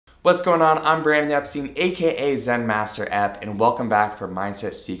What's going on? I'm Brandon Epstein, aka Zen Master Ep, and welcome back for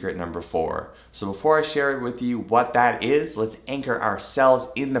Mindset Secret number 4. So before I share with you what that is, let's anchor ourselves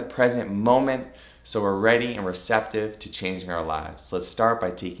in the present moment so we're ready and receptive to changing our lives. So let's start by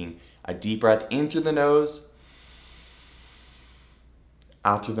taking a deep breath in through the nose,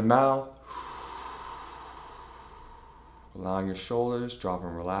 out through the mouth, allowing your shoulders drop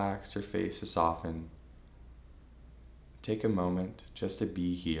and relax, your face to soften. Take a moment just to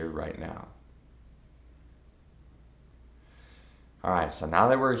be here right now. All right, so now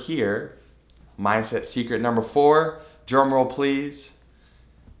that we're here, mindset secret number 4, drum roll please.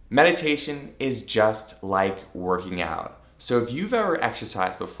 Meditation is just like working out. So if you've ever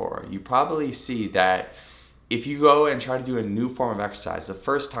exercised before, you probably see that if you go and try to do a new form of exercise, the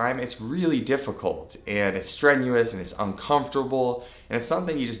first time it's really difficult and it's strenuous and it's uncomfortable and it's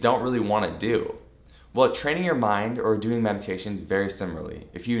something you just don't really want to do. Well, training your mind or doing meditation is very similarly.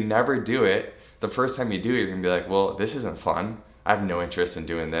 If you never do it, the first time you do it, you're gonna be like, well, this isn't fun. I have no interest in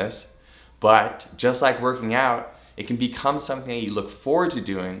doing this. But just like working out, it can become something that you look forward to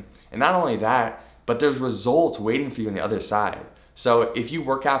doing. And not only that, but there's results waiting for you on the other side. So if you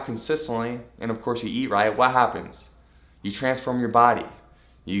work out consistently, and of course you eat right, what happens? You transform your body,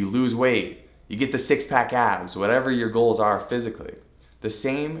 you lose weight, you get the six-pack abs, whatever your goals are physically. The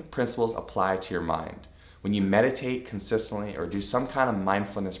same principles apply to your mind. When you meditate consistently or do some kind of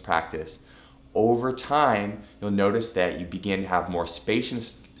mindfulness practice, over time, you'll notice that you begin to have more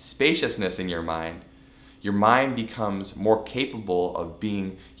spaciousness in your mind. Your mind becomes more capable of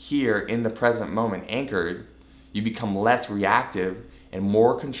being here in the present moment, anchored. You become less reactive and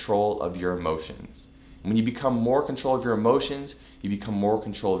more control of your emotions. And when you become more control of your emotions, you become more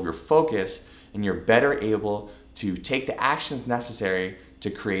control of your focus, and you're better able to take the actions necessary to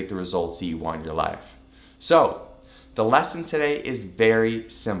create the results that you want in your life. So, the lesson today is very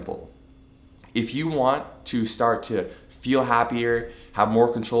simple. If you want to start to feel happier, have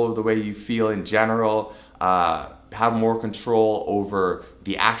more control of the way you feel in general, have more control over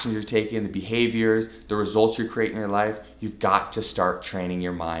the actions you're taking, the behaviors, the results you're creating in your life, you've got to start training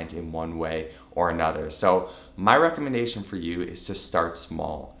your mind in one way or another. So, my recommendation for you is to start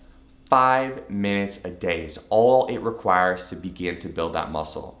small. 5 minutes a day is all it requires to begin to build that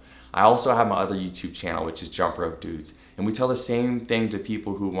muscle. I also have my other YouTube channel, which is Jump Rope Dudes, and we tell the same thing to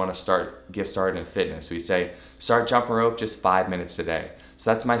people who want to get started in fitness. We say, start jumping rope just 5 minutes a day.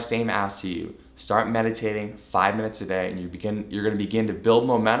 So that's my same ask to you. Start meditating 5 minutes a day, and you're going to begin to build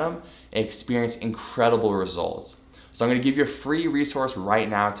momentum and experience incredible results. So I'm going to give you a free resource right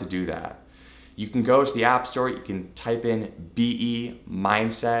now to do that. You can go to the App Store, you can type in BE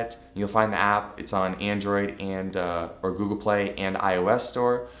Mindset, you'll find the app. It's on Android and or Google Play and iOS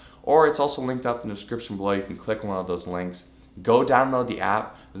Store, or it's also linked up in the description below. You can click on one of those links. Go download the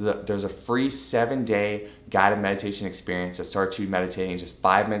app. There's a free 7-day guided meditation experience that starts you meditating just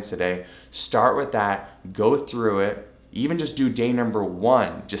 5 minutes a day. Start with that, go through it, even just do day number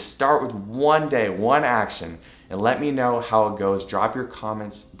 1. Just start with one day, one action, and let me know how it goes. Drop your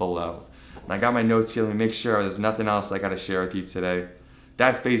comments below. And I got my notes here. Let me make sure there's nothing else I got to share with you today.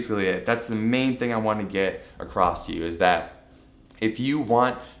 That's basically it. That's the main thing I want to get across to you, is that if you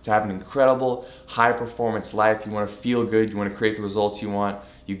want to have an incredible high performance life, you want to feel good, you want to create the results you want,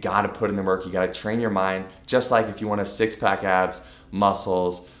 you got to put in the work. You got to train your mind. Just like if you want a six-pack abs,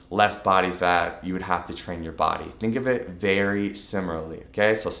 muscles, less body fat, you would have to train your body. Think of it very similarly,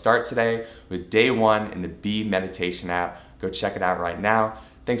 okay? So start today with day 1 in the Be Meditation app. Go check it out right now.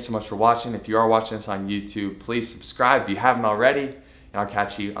 Thanks so much for watching. If you are watching this on YouTube, please subscribe if you haven't already, and I'll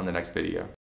catch you on the next video.